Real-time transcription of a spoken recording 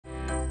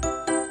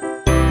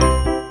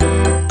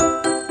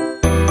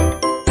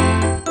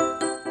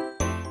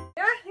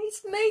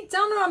it's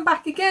Donna. I'm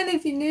back again.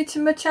 If you're new to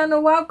my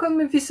channel,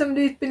 welcome. If you're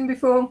somebody who's been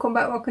before and come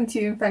back, welcome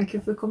to you and thank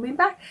you for coming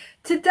back.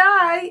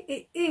 Today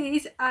it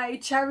is a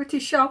charity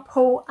shop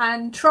haul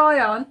and try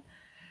on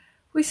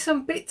with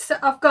some bits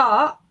that I've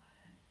got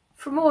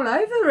from all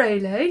over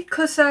really,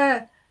 because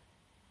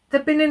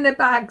they've been in the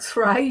bags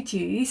for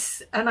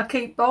ages and I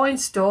keep buying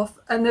stuff,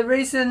 and the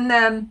reason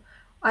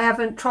I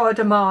haven't tried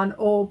them on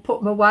or put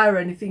them away or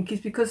anything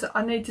is because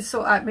I need to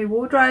sort out my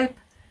wardrobe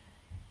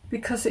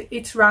because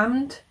it's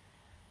rammed.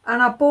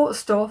 And I bought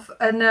stuff,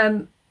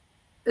 and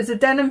there's a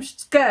denim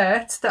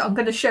skirt that I'm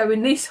going to show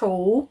in this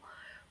haul,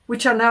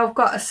 which I know I've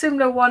got a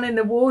similar one in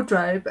the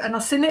wardrobe, and I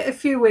seen it a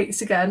few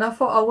weeks ago and I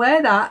thought I'll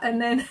wear that,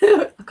 and then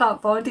I can't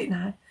find it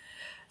now.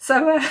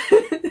 So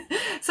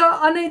so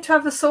I need to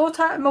have a sort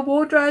out of my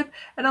wardrobe,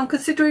 and I'm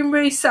considering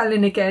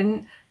reselling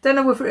again. Don't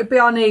know whether it'll be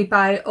on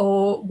eBay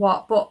or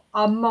what, but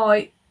I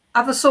might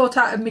have a sort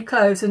out of my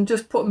clothes and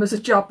just put them as a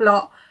job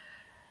lot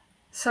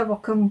so I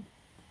can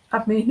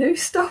have my new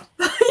stuff.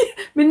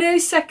 My new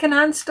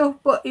second-hand stuff,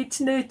 but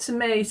it's new to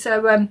me.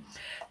 So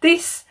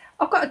this,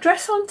 I've got a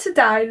dress on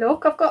today.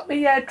 Look, I've got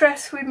my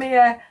dress with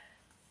my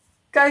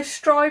ghost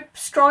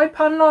stripe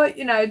on, like,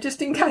 you know,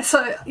 just in case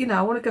I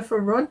want to go for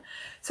a run.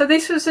 So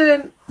this was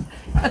I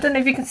don't know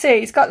if you can see,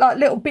 it's got like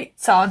little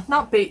bits on,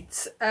 not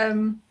bits. I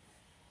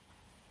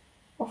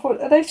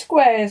thought, are they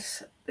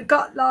squares? They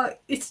got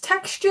like, it's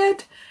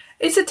textured.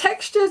 It's a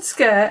textured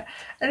skirt,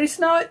 and it's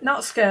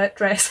not skirt,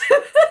 dress,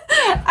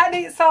 and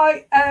it's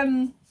like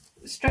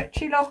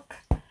stretchy look.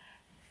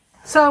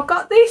 So I've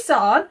got this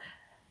on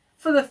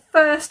for the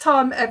first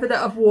time ever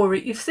that I've wore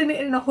it. You've seen it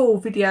in a haul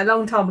video a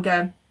long time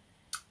ago,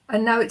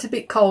 and now it's a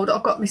bit cold.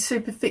 I've got my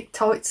super thick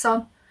tights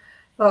on,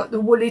 like the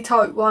woolly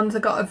tight ones. I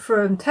got them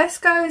from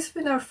Tesco's. I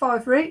think they're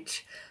 £5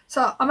 each.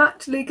 So I'm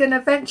actually going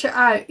to venture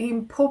out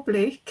in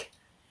public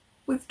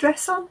with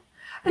dress on,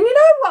 and you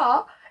know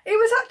what? It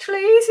was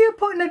actually easier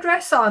putting a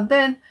dress on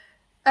than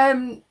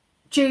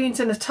jeans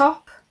and a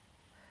top,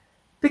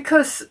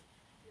 because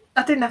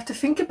I didn't have to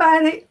think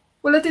about it.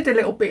 Well, I did a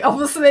little bit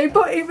obviously,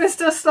 but it was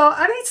just like,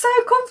 and it's so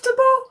comfortable.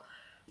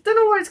 I don't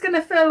know what it's going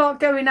to feel like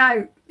going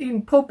out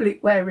in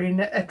public wearing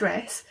a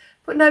dress,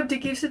 but nobody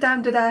gives a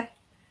damn today.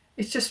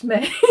 It's just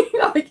me,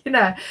 like, you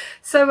know.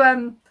 So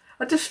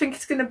I just think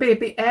it's going to be a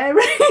bit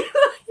airy,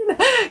 you know,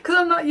 because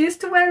I'm not used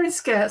to wearing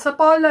skirts. I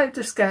buy loads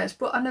of skirts,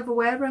 but I never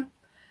wear them.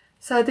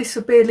 So this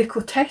will be a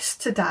little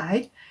test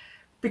today,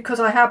 because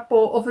I have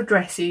bought other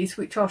dresses,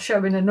 which I'll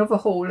show in another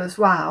haul as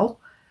well.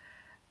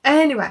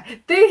 Anyway,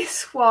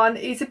 this one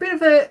is a bit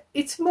of a,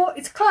 it's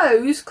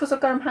closed because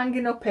I've got them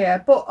hanging up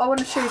here, but I want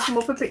to show you some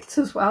other bits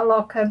as well,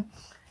 like a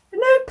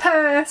new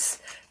purse.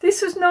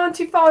 This was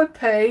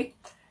 95p.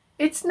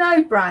 It's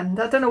no brand,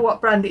 I don't know what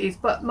brand it is,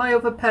 but my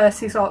other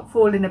purse is like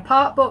falling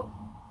apart. But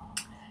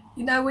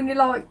you know, when you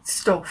like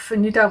stuff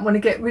and you don't want to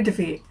get rid of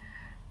it,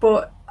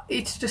 but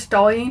it's just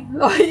dying,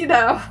 like, you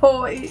know,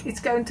 or it's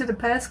going to the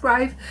purse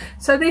grave.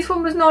 So this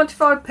one was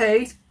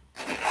 95p,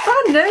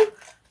 brand new.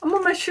 I'm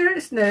almost sure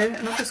it's new,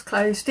 and I just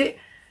closed it.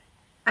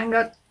 Hang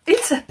on,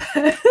 it's a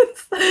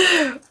purse.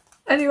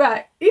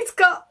 Anyway, it's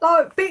got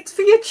like bits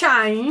for your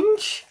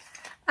change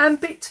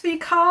and bits for your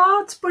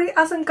cards, but it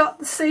hasn't got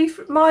the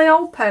see-through. My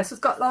old purse has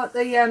got like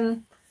the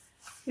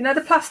you know,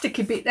 the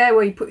plasticky bit there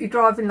where you put your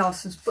driving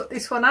licence, but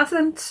this one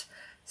hasn't.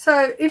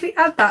 So if it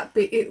had that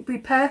bit, it would be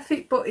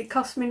perfect, but it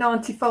cost me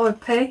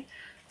 95p.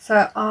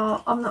 So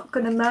I'm not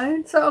going to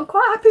moan. So I'm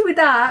quite happy with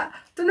that.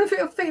 Don't know if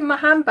it'll fit in my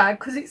handbag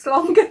because it's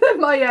longer than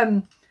my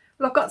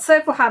well, I've got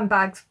several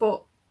handbags,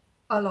 but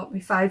I like my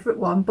favourite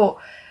one, but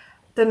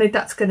don't know if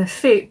that's going to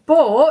fit.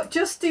 But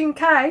just in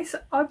case,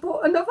 I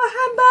bought another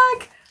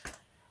handbag.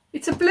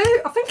 It's a blue,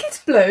 I think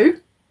it's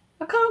blue.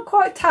 I can't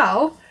quite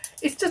tell.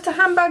 It's just a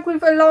handbag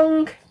with a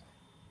long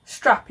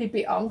strappy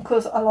bit on,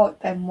 because I like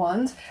them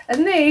ones.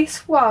 And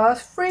this was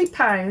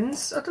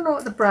 £3. I don't know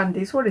what the brand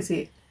is. What is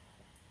it?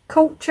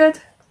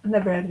 Cultured? I've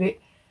never heard of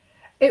it.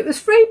 It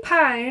was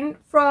 £3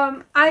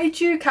 from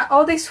Age UK.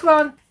 Oh, this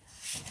one.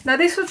 Now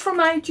this was from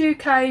Age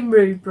UK in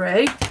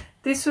Rubery.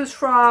 This was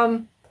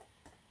from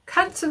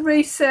Cancer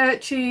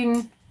Research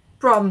in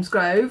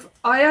Bromsgrove.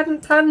 I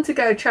hadn't planned to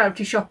go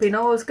charity shopping.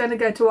 I was going to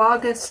go to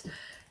Argos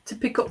to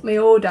pick up my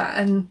order,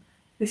 and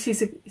this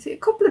is it a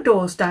couple of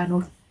doors down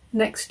or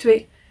next to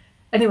it?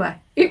 Anyway,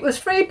 it was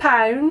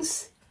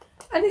 £3,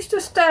 and it's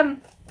just well,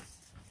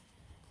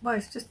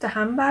 it's just a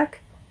handbag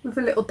with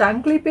a little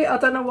dangly bit. I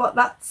don't know what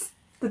that's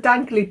the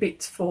dangly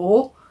bit's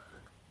for,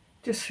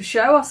 just for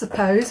show, I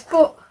suppose,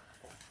 but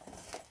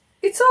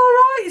it's all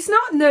right. It's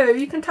not new.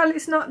 You can tell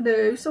it's not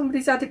new.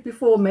 Somebody's had it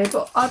before me,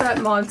 but I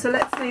don't mind. So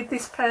let's see if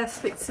this purse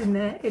fits in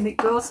there, and it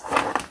does.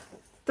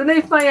 Don't know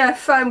if my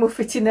phone will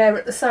fit in there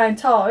at the same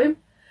time.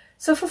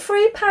 So for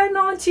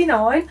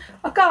 £3.99,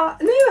 I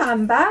got a new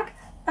handbag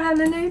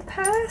and a new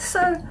purse, so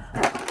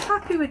I'm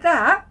happy with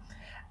that.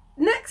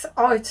 Next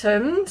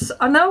items,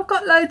 I know I've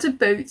got loads of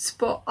boots,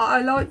 but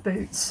I like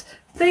boots.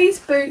 These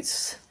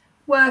boots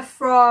were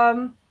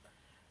from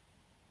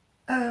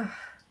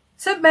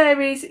St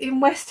Mary's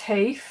in West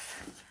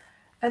Heath,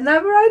 and they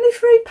were only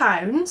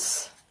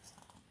 £3.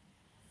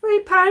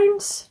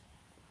 £3.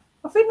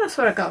 I think that's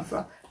what I got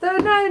from. They're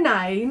no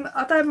name.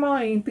 I don't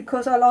mind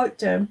because I liked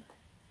them.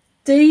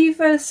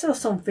 Divas or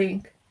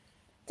something.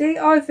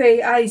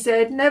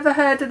 D-I-V-A-Z. Never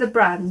heard of the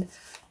brand.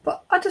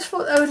 But I just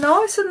thought they were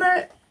nice and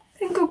they're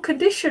in good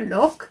condition,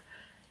 look.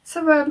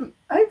 So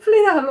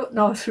hopefully they'll look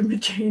nice with my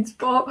jeans.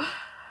 But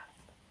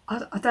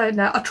I don't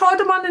know. I tried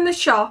them on in the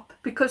shop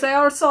because they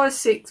are a size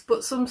 6.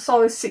 But some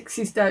size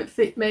 6s don't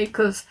fit me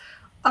because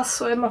I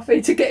swear my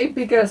feet are getting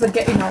bigger as I'm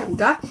getting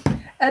older.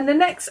 And the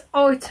next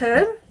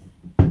items,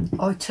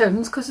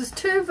 because there's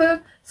 2 of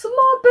them, some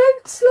more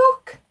boots,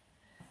 look.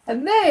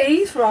 And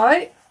these,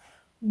 right,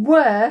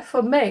 were,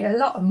 for me, a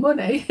lot of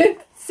money.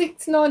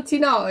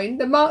 £6.99,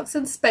 the Marks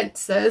and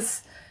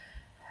Spencers.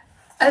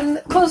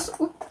 And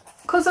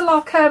because they're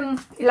like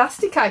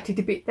elasticated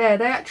a bit there,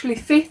 they actually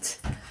fit.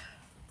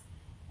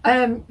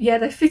 Yeah,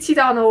 they fitted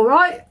on all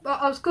right,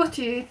 but I was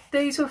gutted.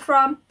 These were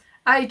from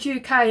Age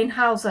UK in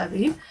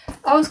Halesowen.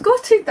 I was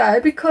gutted though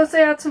because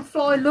they had some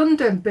Fly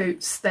London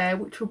boots there,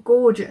 which were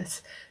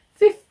gorgeous.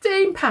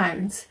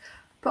 £15,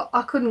 but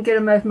I couldn't get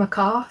them over my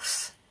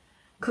calves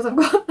because I've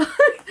got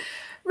like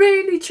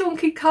really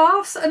chunky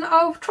calves, and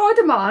I've tried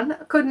them on.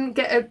 I couldn't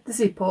get the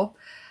zip up,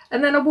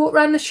 and then I walked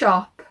around the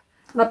shop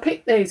and I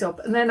picked these up,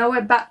 and then I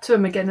went back to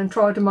them again and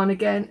tried them on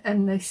again,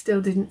 and they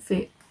still didn't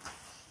fit.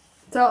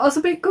 So I was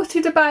a bit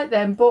gutted about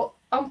them, but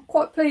I'm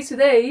quite pleased with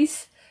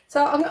these.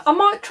 So I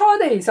might try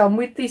these on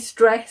with this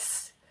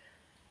dress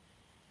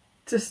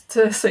just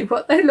to see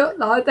what they look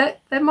like.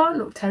 They might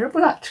look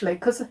terrible actually,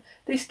 because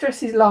this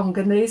dress is long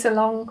and these are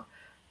long,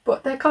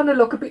 but they kind of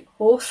look a bit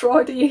horse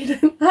ridey,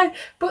 don't they?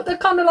 But they're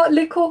kind of like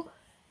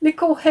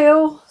little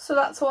heel, so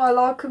that's why I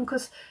like them.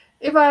 Because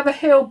if I have a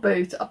heel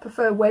boot, I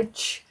prefer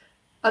wedge.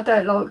 I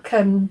don't like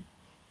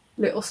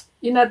little,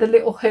 you know, the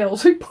little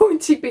heels with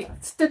pointy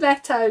bits,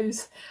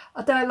 stilettos.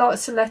 I don't like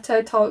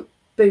stiletto type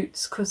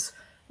boots because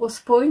what's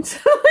the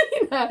point?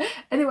 You know.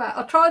 Anyway,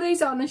 I'll try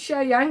these on and show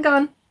you. Hang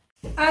on.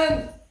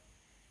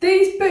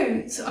 These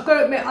boots, I've got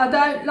to admit, I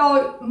don't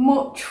like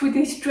much with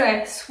this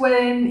dress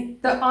when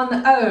they're on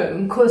their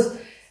own, because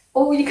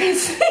all you can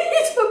see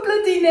is my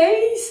bloody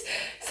knees.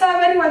 So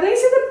anyway,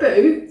 these are the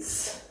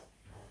boots.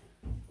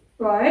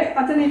 Right,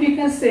 I don't know if you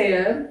can see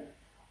them.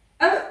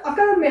 I've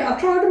got to admit, I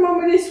tried them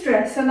on with this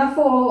dress and I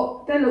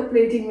thought they look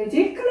bleeding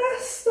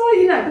ridiculous, like,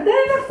 you know, but then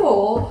I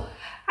thought,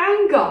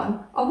 hang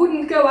on, I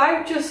wouldn't go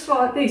out just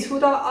like this,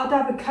 would I? I'd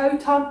have a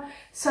coat on.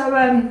 So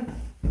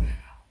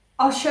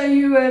I'll show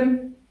you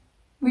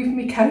with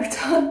my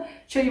coat on,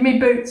 show you my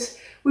boots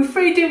with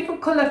 3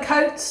 different colour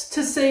coats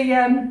to see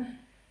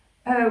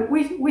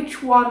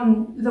which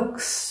one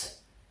looks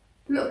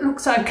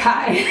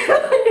okay.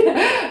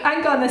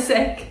 Hang on a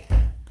sec.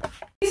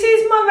 This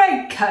is my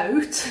red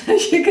coat,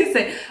 as you can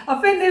see.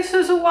 I think this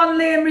was the one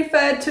Liam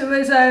referred to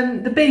as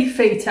the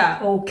Beefeater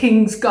or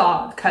King's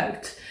Guard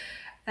coat.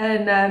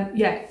 And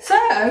yeah, so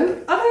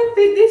I don't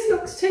think this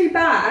looks too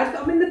bad.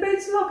 I mean, the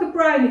boots are like a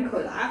browny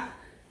colour,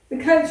 the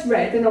coat's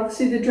red, and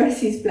obviously the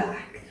dress is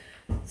black.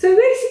 So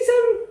this is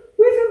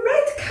with a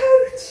red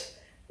coat,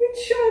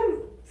 which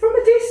from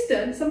a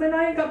distance, I mean,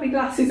 I ain't got my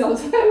glasses on,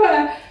 so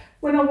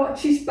when I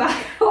watch this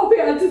back, I'll be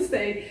able to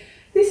see.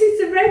 This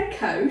is the red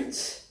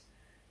coat.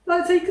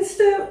 Like, so you can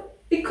still,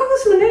 it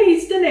covers my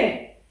knees, doesn't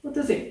it? Or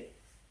does it?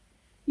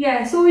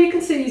 Yeah, so all you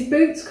can see is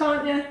boots,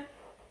 can't you?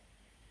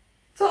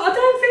 So I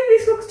don't think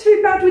this looks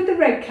too bad with the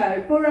red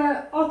coat, but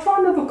I'll try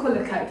another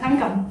colour coat.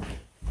 Hang on.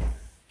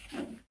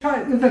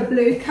 Try it with a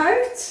blue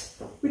coat,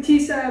 which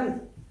is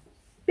a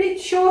bit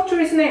shorter,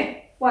 isn't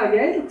it? Well,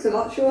 yeah, it looks a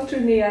lot shorter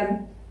in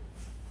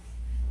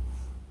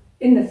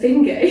the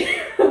thingy.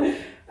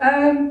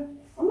 I'm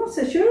not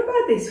so sure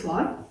about this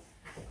one.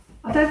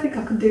 I don't think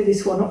I can do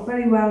this one up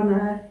very well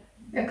now.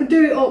 I could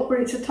do it up, but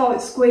it's a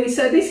tight squeeze.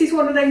 So this is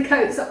one of them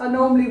coats that I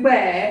normally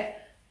wear,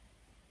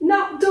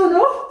 not done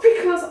up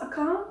because I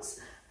can't.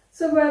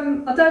 So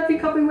I don't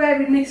think I'll be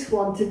wearing this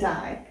one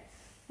today.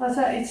 Like I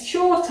say, it's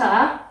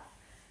shorter,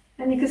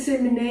 and you can see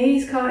my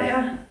knees, can't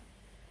you?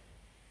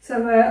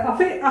 So I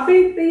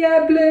think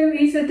the blue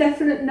is a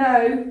definite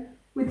no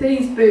with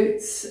these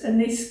boots and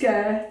this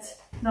skirt.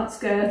 Not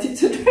skirt,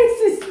 it's a dress,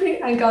 isn't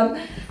it? Hang on.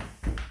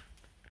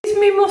 This is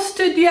my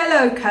mustard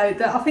yellow coat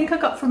that I think I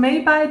got from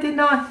eBay, didn't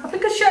I? I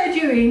think I showed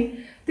you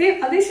in.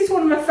 This is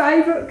one of my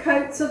favourite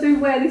coats. I do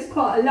wear this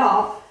quite a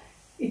lot.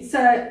 It's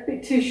a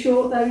bit too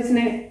short though, isn't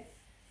it?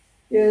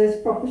 Yeah,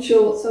 it's proper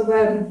short.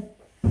 So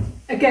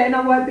again,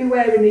 I won't be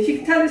wearing this. You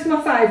can tell it's my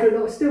favourite.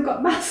 Look, I've still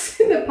got masks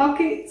in the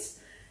pockets.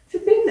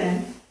 Should be in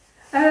there.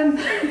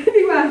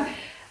 Anyway,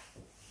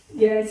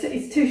 yeah,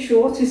 it's too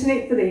short, isn't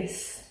it, for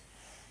this?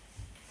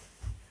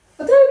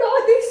 I don't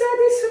like this.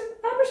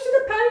 How much did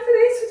I pay for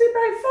this? Was it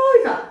about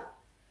 £5?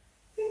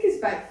 I think it's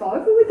about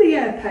 £5 with the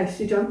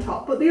postage on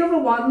top. But the other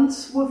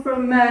ones were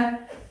from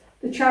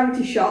the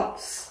charity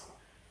shops.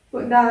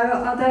 But no,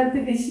 I don't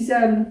think this is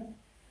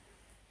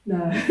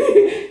no.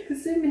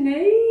 Because see my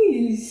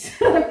knees.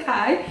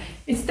 Okay,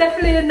 it's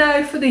definitely a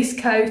no for this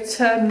coat.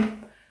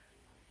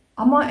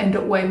 I might end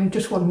up wearing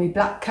just one of my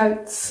black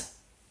coats.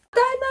 I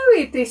don't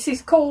know if this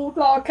is called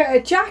like a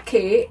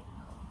jacket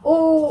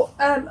or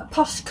a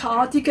posh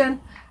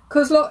cardigan,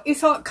 because look,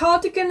 it's like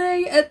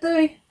cardigan-y at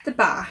the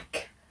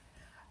back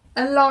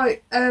and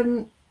like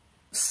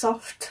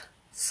soft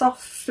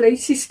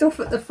fleecy stuff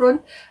at the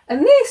front,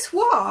 and this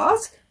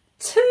was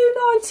 £2.95.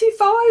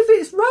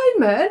 It's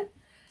Roman,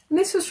 and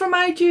this was from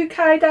Age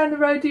UK down the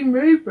road in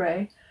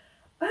Rubery.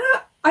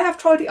 I have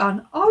tried it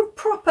on. I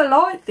proper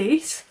like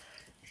this.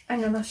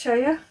 Hang on, I'll show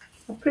you.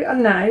 I'll put it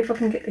on now if I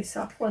can get this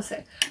off. What's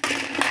it?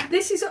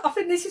 This is, I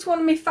think this is one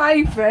of my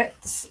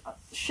favourites. I'll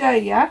show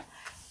you.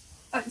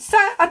 So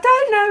I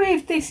don't know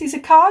if this is a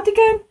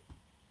cardigan.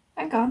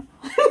 Hang on.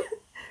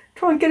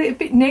 Try and get it a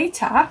bit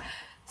neater.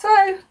 So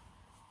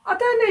I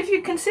don't know if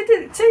you consider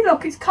it. See,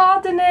 look, it's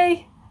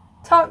cardigan-y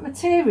type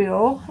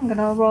material. I'm going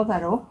to roll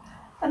that up.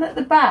 And at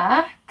the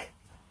back,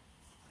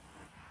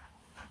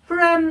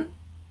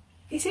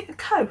 is it a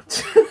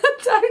coat? I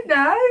don't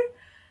know.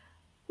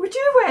 Would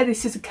you wear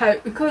this as a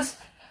coat? Because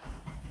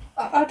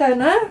I don't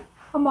know.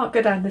 I might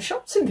go down the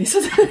shops in this.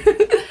 It's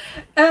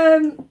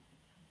like,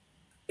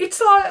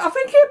 I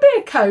think it'd be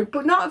a coat,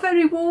 but not a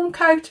very warm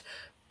coat.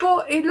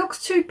 But it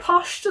looks too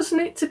posh, doesn't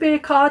it, to be a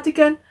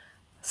cardigan?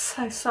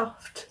 So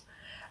soft.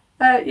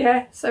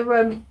 Yeah,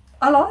 so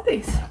I like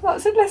this.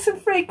 What's it, less than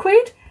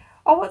 £3?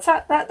 Oh, what's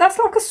that? That's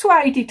like a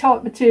suede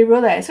type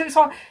material there. So it's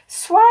like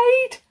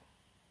suede,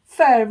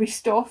 furry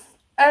stuff,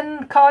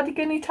 and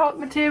cardigan-y type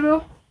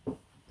material.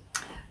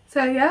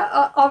 So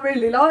yeah, I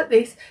really like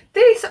this.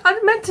 This, I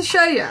meant to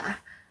show you.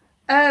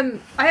 I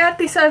had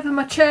this over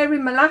my chair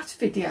in my last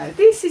video.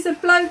 This is a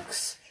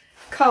bloke's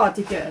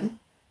cardigan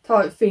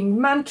type thing,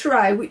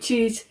 Mantaray, which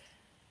is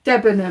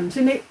Debenhams,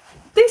 and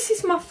this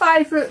is my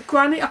favourite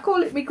granny. I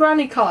call it my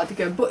granny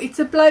cardigan, but it's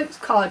a bloke's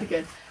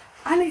cardigan,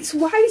 and it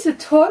weighs a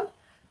ton.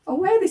 I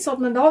wear this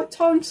on the night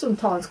time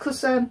sometimes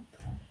because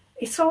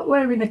it's like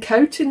wearing a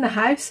coat in the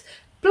house.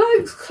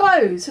 Blokes'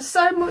 clothes are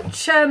so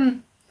much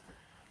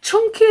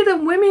chunkier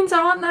than women's,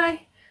 aren't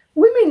they?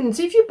 Women's,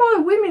 if you buy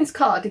a women's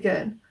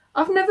cardigan,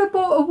 I've never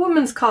bought a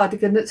woman's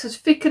cardigan that's as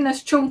thick and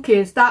as chunky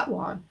as that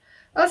one.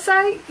 I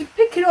say, you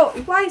pick it up,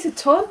 it weighs a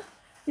ton.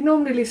 It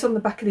normally lives on the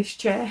back of this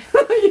chair,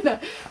 you know.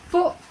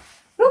 But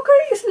look at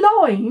it, it's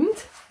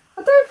lined.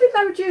 I don't think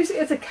they would use it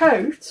as a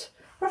coat.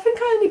 I think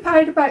I only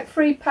paid about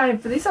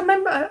 £3 for this. I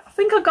remember, I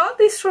think I got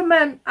this from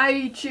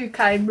Age UK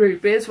in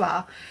Rubery as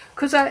well.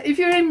 Because if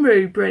you're in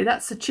Rubery,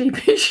 that's the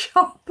cheapest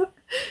shop.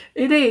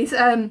 It is.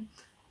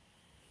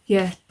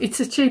 Yeah, it's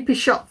the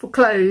cheapest shop for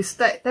clothes.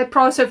 They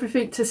price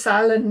everything to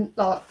sell, and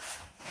like,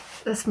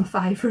 that's my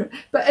favourite.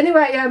 But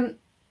anyway,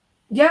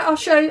 yeah, I'll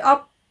show you.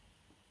 I'm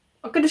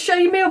going to show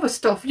you my other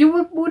stuff.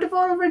 You would have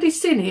already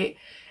seen it.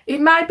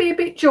 It may be a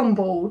bit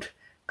jumbled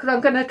because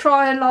I'm going to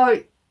try and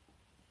like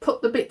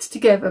put the bits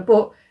together,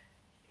 but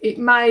it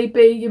may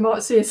be you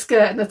might see a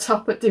skirt and a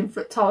top at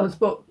different times,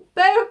 but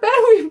bear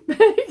with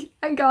me.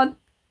 Hang on.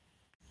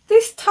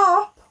 This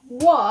top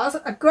was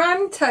a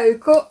grand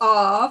total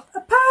of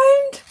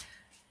 £1.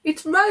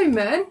 It's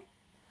Roman.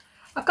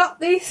 I got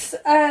this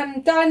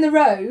down the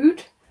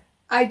road,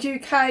 Age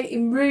UK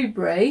in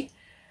Rubery,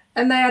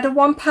 and they had a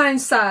 £1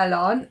 sale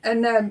on,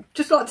 and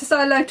just like to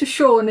say hello to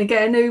Sean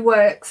again, who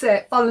works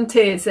there,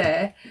 volunteers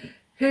there,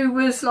 who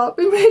was like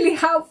been really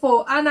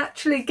helpful and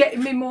actually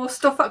getting me more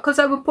stuff out because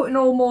they were putting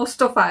all more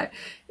stuff out.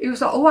 He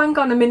was like, oh, hang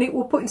on a minute,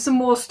 we're putting some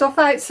more stuff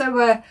out. So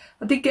I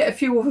did get a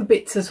few other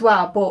bits as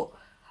well, but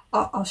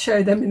I'll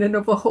show them in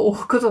another haul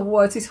because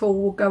otherwise this haul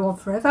will go on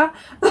forever.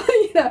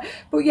 You know.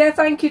 But yeah,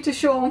 thank you to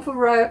Sean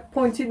for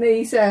pointing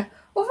these other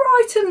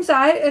items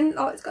out, and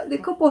like, it's got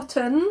little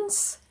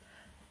buttons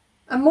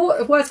and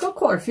more. Well, it's got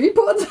quite a few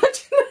buttons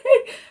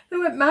actually. They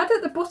went mad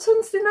at the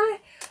buttons, didn't they?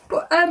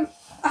 But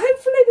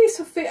hopefully this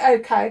will fit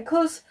okay,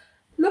 because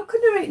looking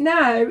at it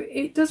now,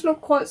 it does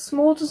look quite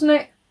small, doesn't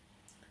it?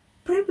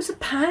 But it was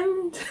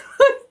 £1.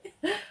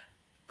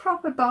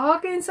 Proper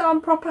bargain, so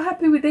I'm proper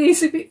happy with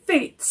these. If it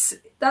fits,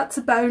 that's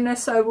a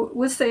bonus, so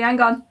we'll see.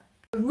 Hang on.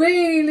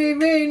 Really,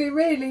 really,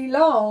 really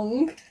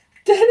long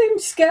denim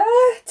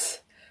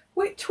skirt,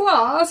 which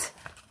was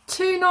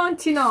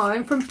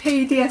 £2.99 from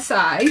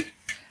PDSA,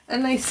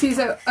 and this is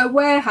a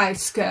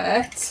warehouse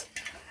skirt,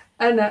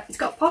 and it's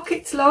got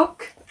pockets,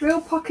 look,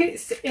 real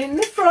pockets in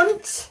the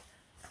front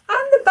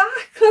and the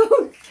back,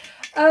 look.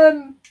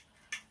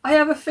 I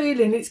have a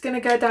feeling it's going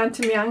to go down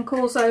to my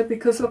ankles though,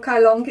 because look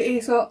how long it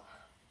is. Look,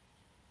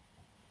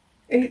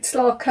 it's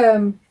like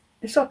a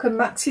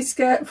maxi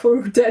skirt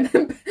for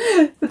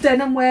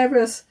denim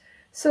wearers.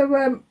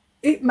 So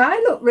it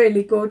may look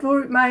really good,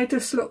 or it may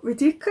just look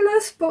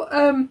ridiculous, but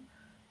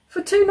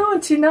for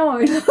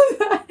 £2.99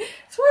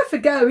 it's worth a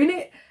go, isn't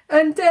it?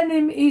 And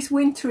denim is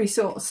wintry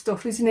sort of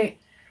stuff, isn't it?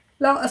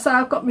 Like I say,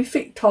 I've got my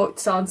thick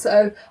tights on,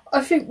 so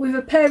I think with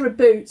a pair of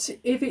boots,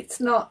 if it's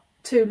not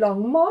too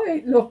long,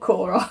 might look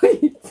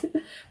alright.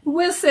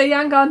 We'll see.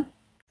 Hang on.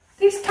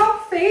 This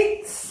top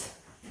fits.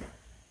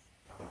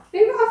 I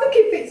think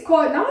it fits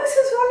quite nice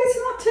as well. It's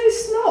not too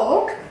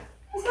snug.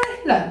 There's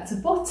like loads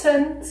of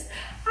buttons,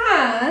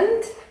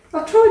 and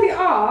I tried it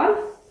on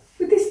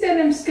with this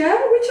denim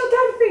skirt, which I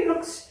don't think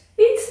looks.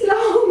 It's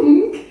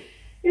long.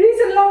 It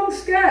is a long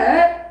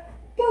skirt,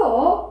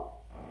 but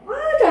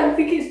I don't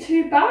think it's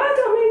too bad.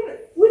 I mean,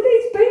 with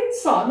these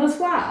boots on as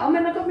well, I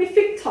mean, I've got my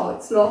fit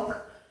tights,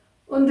 look,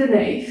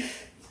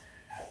 underneath.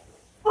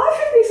 I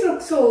think this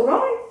looks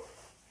alright.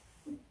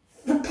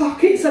 The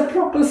pockets are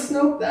proper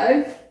snug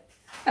though.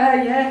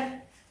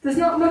 Yeah, there's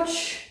not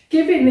much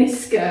giving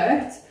this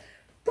skirt,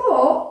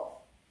 but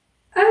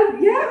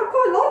yeah, I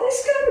quite like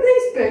this skirt with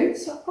these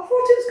boots. I thought it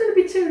was going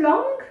to be too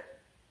long,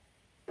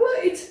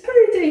 but it's a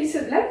pretty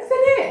decent length,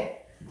 isn't it?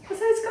 Because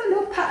it's got a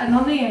little pattern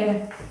on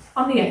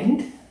the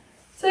end.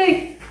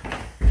 See,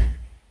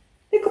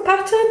 little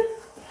pattern,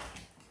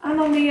 and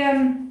on the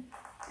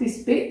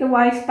this bit, the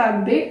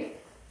waistband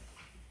bit.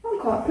 I'm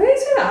quite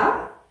pleased with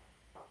that.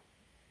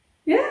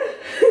 Yeah.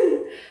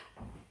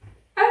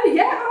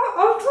 Yeah,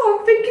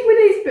 I'm thinking with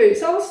these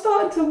boots, I was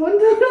starting to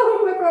wonder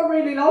whether I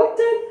really liked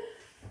them,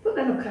 but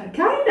they look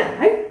okay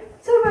now.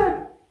 So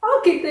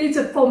I'll give these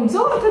a thumbs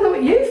up. I don't know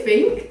what you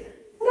think.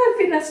 I don't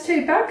think that's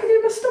too bad. Can you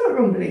hear my stomach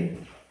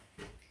rumbling?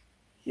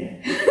 Yeah.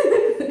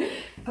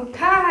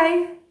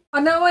 Okay. I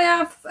know I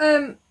have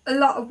a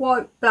lot of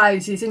white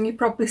blouses, and you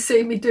probably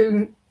see me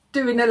doing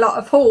a lot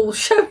of hauls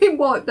showing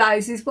white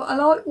blouses, but I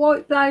like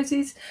white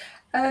blouses,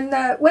 and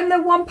when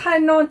they're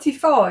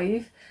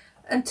 £1.95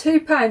 and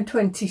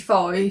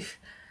 £2.25,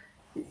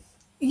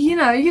 you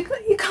know, you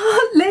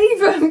can't leave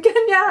them,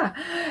 can ya?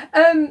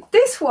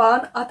 This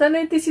one, I don't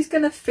know if this is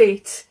going to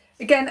fit.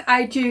 Again,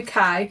 Age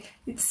UK.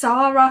 It's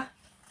Zara.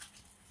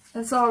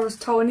 And Zara's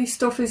tiny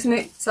stuff, isn't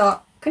it? So,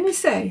 can you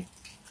see?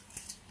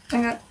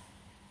 Hang on.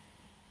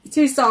 It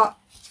is that.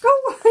 Go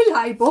away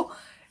label.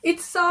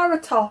 It's Zara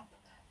top,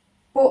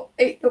 but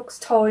it looks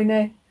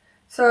tiny.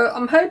 So,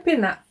 I'm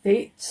hoping that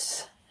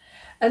fits.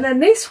 And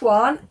then this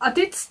one, I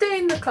did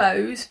steam the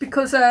clothes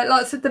because, like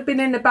I said, they've been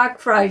in the bag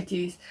for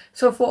ages.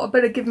 So I thought I'd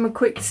better give them a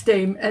quick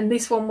steam. And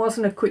this one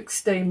wasn't a quick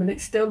steam, and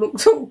it still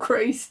looks all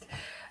creased.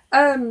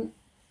 I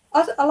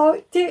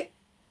liked it.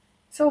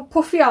 It's all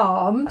puffy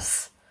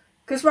arms.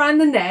 Goes round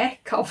the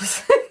neck,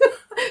 obviously.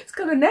 It's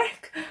got a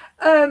neck.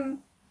 And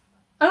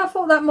I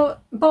thought that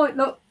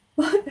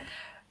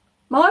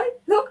might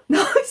look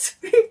nice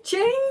with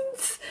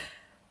jeans.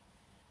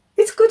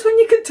 It's good when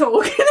you can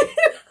talk.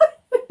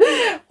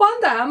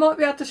 One day I might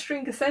be able to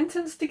string a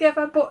sentence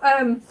together, but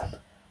I like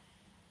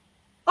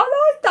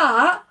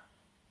that.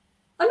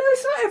 I know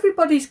it's not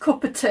everybody's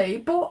cup of tea,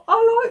 but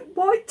I like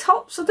white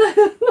tops.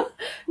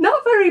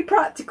 Not very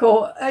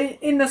practical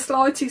in the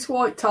slightest,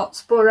 white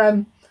tops, but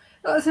it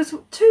says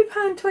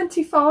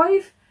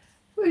 £2.25.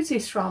 Who's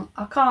this from?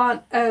 I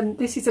can't.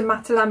 This is a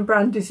Matalan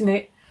brand, isn't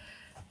it?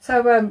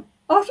 So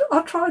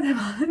I'll try them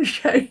on and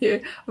show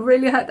you. I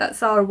really hope that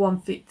Zara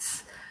one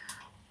fits.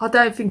 I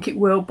don't think it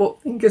will,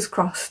 but fingers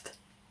crossed.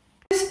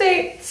 This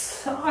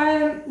fits.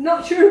 I'm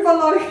not sure if I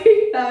like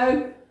it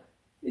though.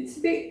 It's a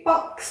bit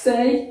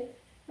boxy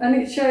and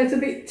it shows a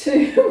bit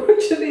too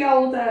much of the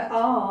older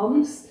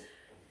arms,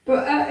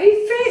 but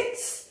it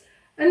fits,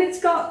 and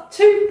it's got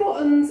 2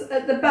 buttons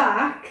at the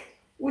back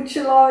which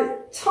are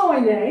like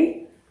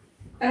tiny,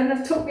 and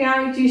it took me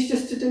ages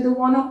just to do the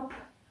one up.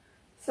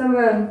 So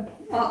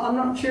I'm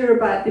not sure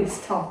about this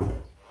top.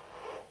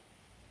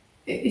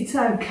 It's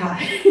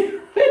okay.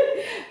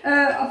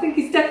 I think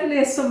it's definitely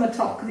a summer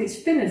top because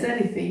it's thin as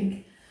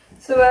anything.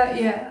 So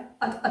yeah,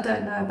 I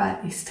don't know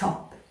about this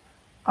top.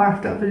 I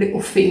have to have a little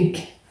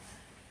think.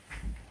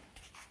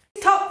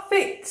 This top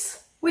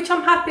fits, which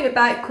I'm happy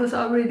about because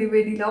I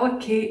really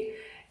like it.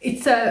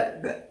 It's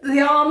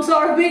the arms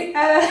are a bit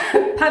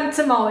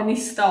pantomime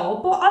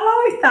style, but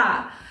I like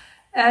that.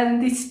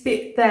 And this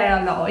bit there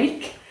I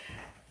like.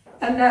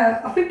 And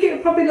I think it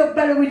would probably look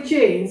better with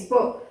jeans,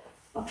 but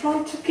I'll try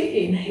and tuck it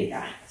in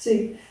here.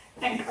 See,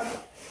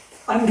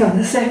 I'm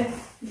gonna say,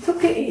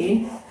 tuck it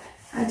in.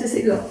 How does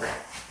it look?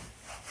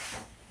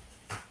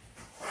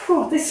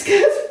 Oh, this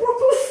skirt's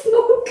proper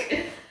snug.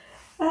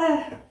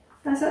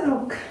 How's that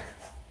look?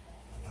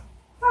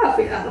 I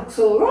think that looks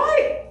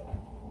alright.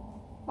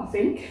 I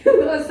think.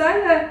 I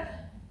say, I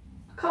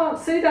can't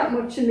see that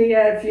much in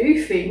the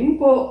view thing,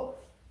 but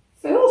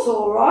feels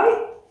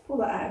alright. Pull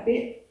that out a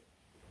bit.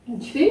 What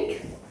do you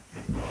think?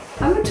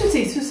 How much was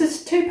this? Was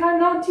this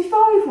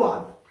 £2.95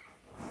 one?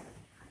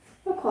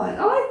 I quite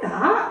like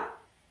that.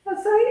 I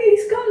say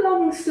it's got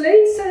long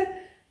sleeves, so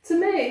to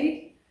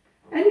me,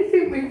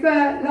 anything with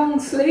long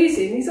sleeves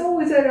in is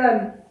always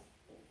a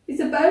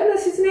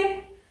bonus, isn't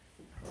it?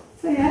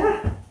 So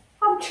yeah,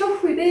 I'm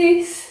chuffed with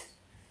this.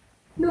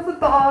 Another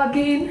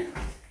bargain.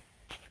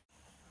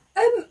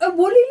 A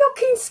woolly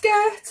looking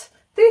skirt.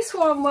 This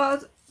one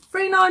was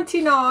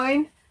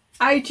 £3.99.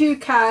 Age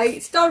UK.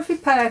 It's Dorothy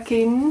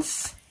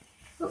Perkins.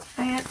 Oh,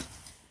 and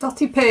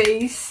Dotty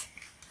Peas.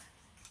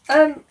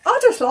 I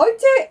just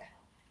liked it.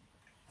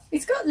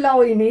 It's got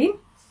lining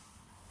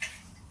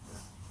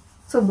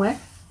somewhere.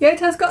 Yeah, it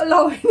has got a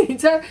lining.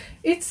 So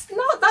it's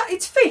not that,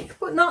 it's thick,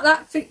 but not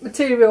that thick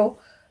material.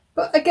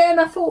 But again,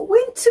 I thought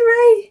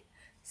wintry.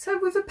 So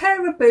with a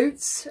pair of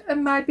boots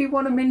and maybe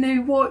one of my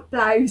new white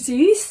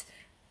blouses,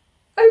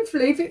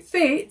 hopefully if it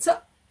fits,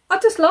 I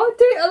just liked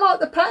it. I like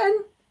the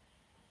pattern.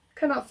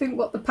 Cannot think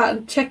what the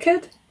pattern,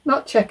 checkered,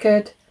 not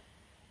checkered.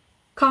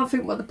 Can't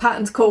think what the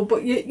pattern's called,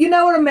 but you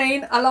know what I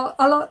mean. I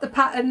like the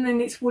pattern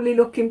and it's woolly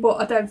looking,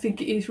 but I don't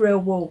think it is real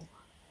wool.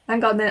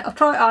 Hang on then, I'll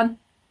try it on.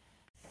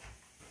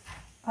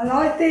 I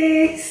like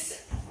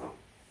this.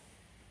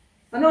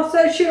 I'm not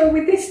so sure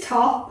with this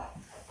top,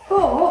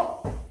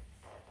 but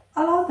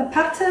I like the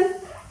pattern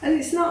and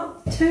it's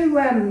not too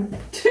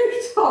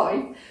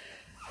tight.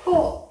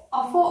 But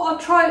I thought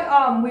I'd try it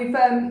on with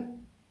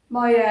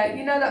my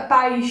you know, that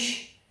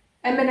beige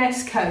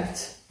M&S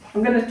coat.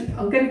 I'm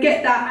gonna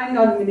get that. Hang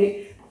on a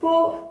minute.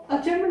 But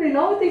I generally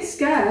like this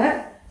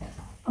skirt.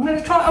 I'm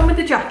gonna try it on with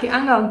the jacket.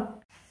 Hang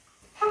on.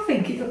 I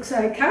think it looks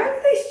okay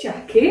with this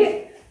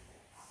jacket.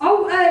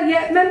 Oh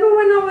yeah. Remember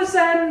when I was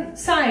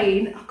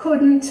saying I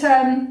couldn't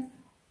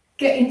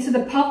get into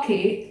the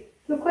pocket?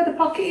 Look where the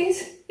pocket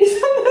is. It's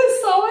on the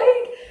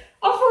side.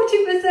 I thought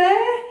it was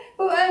there.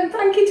 But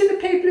thank you to the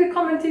people who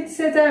commented,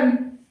 said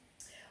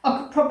I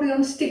could probably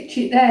unstitch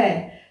it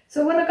there.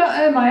 So when I got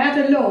home, I had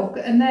a look,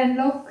 and then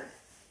look.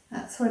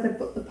 That's where they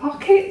put the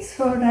pockets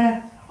for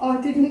there. I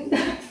didn't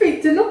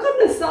think to look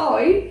on the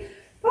side.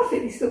 I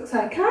think this looks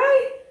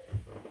okay.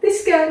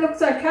 This skirt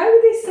looks okay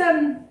with this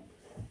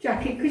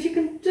jacket, because you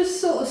can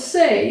just sort of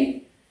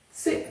see.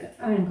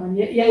 Hang on,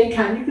 yeah, you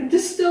can. You can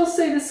just still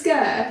see the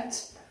skirt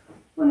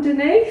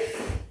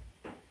underneath.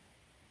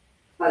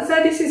 Like I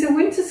say, this is a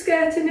winter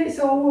skirt in it,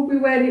 so I will be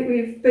wearing it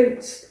with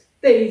boots,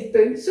 these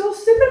boots or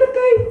similar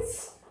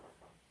boots.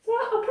 So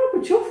I'm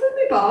probably chuffed with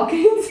my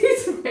bargains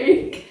this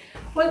week.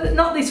 Well,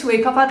 not this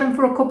week, I've had them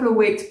for a couple of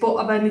weeks, but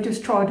I've only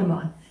just tried them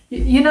on.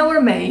 You know what I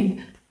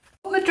mean?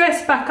 Put my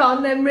dress back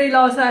on, then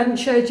realised I hadn't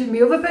showed you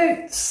my other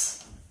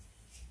boots.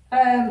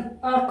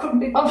 I couldn't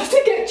be bothered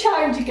to get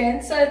change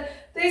again, so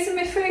these are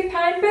my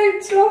 £3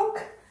 boots,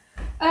 look.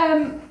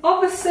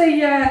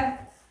 Obviously, I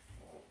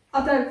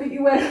don't think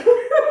you wear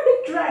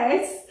a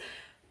dress,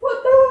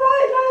 but they're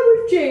right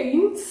now with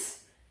jeans.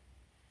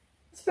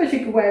 I suppose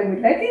you could wear them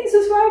with leggings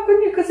as well,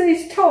 couldn't you? Because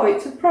these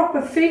tights are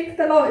proper thick,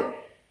 they're like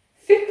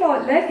thick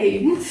like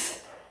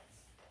leggings,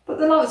 but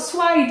they're like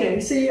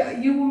suede, so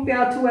you wouldn't be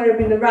able to wear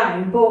them in the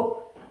rain. But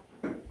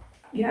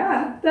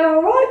yeah, they're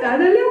alright though.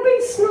 They're a little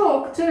bit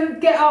snug to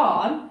get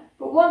on,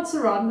 but once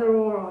they're on, they're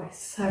alright.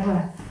 So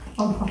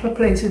I'm proper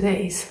pleased with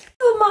these.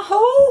 Oh, my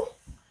haul.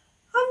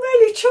 I'm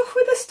really chuffed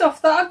with the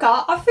stuff that I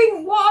got. I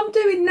think what I'm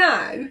doing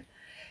now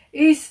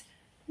is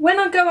when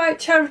I go out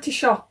charity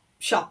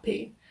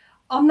shopping,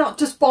 I'm not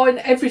just buying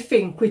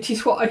everything, which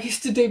is what I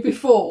used to do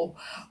before.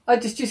 I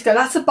just go,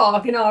 that's a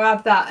bargain, I'll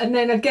have that. And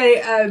then I get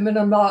it home and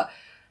I'm like,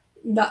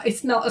 no,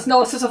 it's not as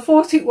nice as I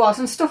thought it was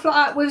and stuff like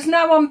that. Whereas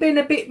now I'm being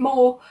a bit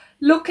more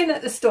looking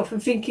at the stuff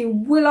and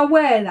thinking, will I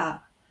wear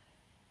that?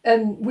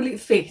 And will it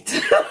fit?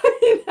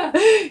 you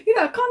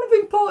know, kind of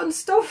important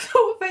stuff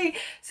sort of thing.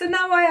 So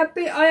now I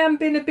am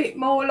being a bit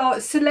more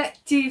like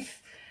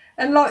selective.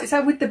 And like I say,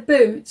 with the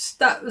boots,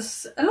 that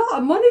was a lot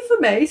of money for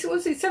me. So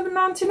was it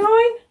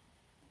 $7.99?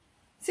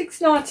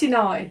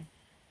 $6.99,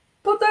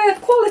 but they're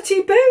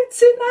quality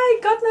boots, aren't they?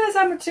 God knows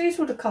how much these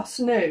would have cost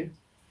new.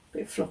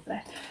 Bit of fluff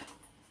there.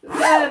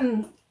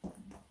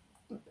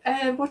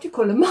 What do you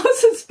call them?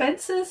 Marks and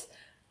Spencer's.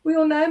 We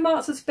all know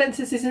Marks and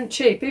Spencer's isn't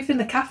cheap. Even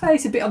the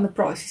cafe's a bit on the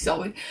pricey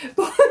side.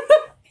 But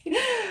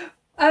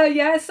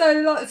yeah, so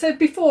like I said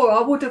before,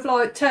 I would have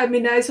like turned my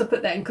nose up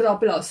at them because I'd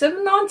be like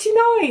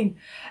 $7.99,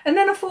 and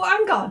then I thought,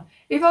 hang on,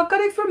 if I got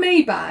it from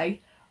eBay,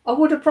 I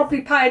would have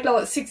probably paid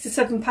like £6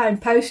 or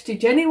 £7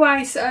 postage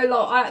anyway, so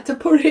like I had to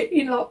put it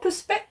in like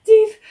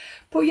perspective.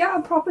 But yeah,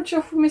 I'm proper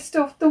chuffed with my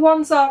stuff. The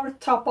ones that are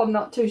at top I'm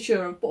not too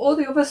sure of, but all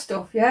the other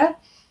stuff, yeah,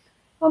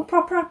 I'm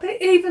proper happy.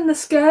 Even the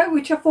skirt,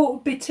 which I thought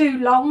would be too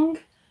long,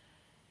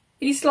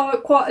 is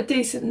like quite a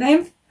decent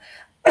length.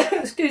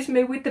 Excuse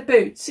me, with the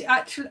boots, it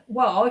actually,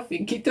 well, I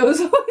think it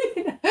does.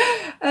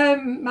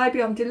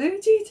 Maybe I'm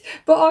deluded,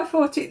 but I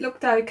thought it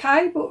looked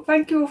okay. But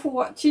thank you all for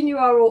watching. You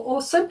are all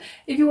awesome.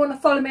 If you want to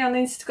follow me on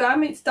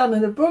Instagram, it's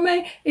Donna the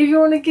Brummie. If you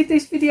want to give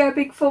this video a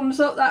big thumbs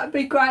up, that would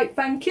be great,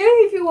 thank you.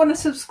 If you want to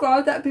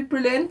subscribe, that would be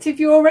brilliant. If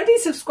you're already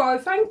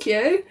subscribed, thank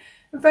you,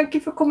 and thank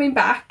you for coming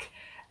back.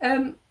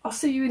 I'll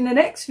see you in the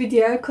next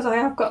video, because I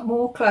have got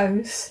more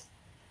clothes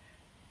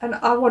and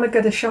I want to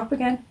go to shop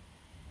again.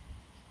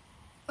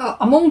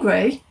 I'm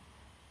hungry,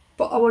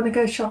 but I want to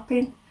go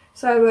shopping.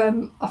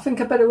 So I think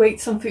I better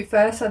eat something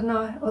first, hadn't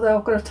I? Although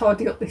I've got to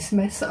tidy up this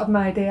mess that I've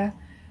made here.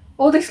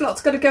 All this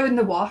lot's got to go in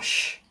the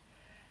wash.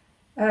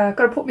 I've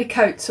got to put my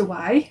coats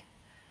away.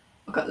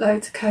 I've got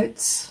loads of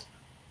coats.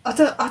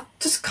 I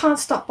just can't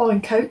stop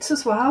buying coats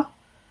as well.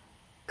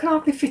 Can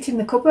hardly fit in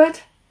the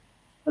cupboard.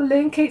 Well,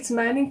 Liam keeps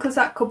moaning because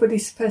that cupboard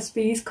is supposed to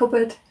be his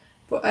cupboard.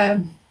 But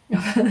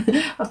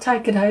I've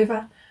taken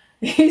over.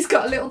 He's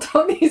got a little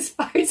tiny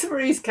space for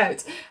his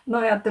coats, and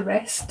I had the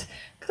rest.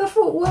 Because I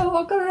thought, well,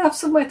 I've got to have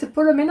somewhere to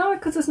put them in,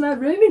 because there's no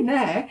room in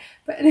there.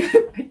 But anyway,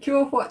 thank you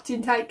all for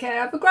watching. Take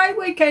care. Have a great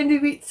weekend.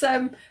 If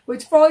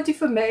it's Friday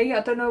for me.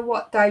 I don't know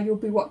what day you'll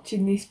be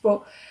watching this,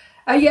 but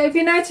Oh yeah, if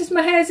you notice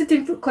my hair's a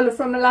different colour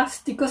from the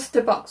last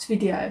Degusta box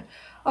video.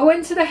 I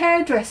went to the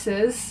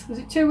hairdressers, was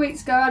it 2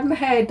 weeks ago? I had my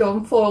hair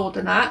done, foiled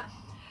and that.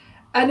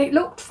 And it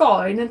looked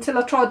fine until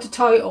I tried to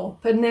tie it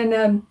up. And then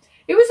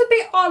it was a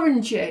bit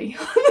orangey.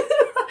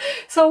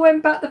 So I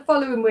went back the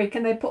following week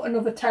and they put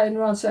another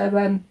toner on. So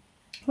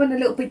went a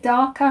little bit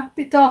darker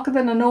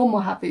than I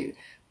normally have it.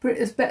 But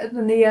it's better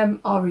than the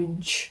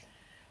orange.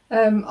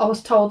 I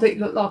was told it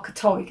looked like a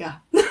tiger.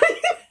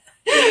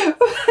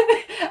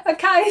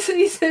 Okay,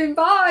 see you soon.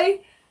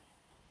 Bye.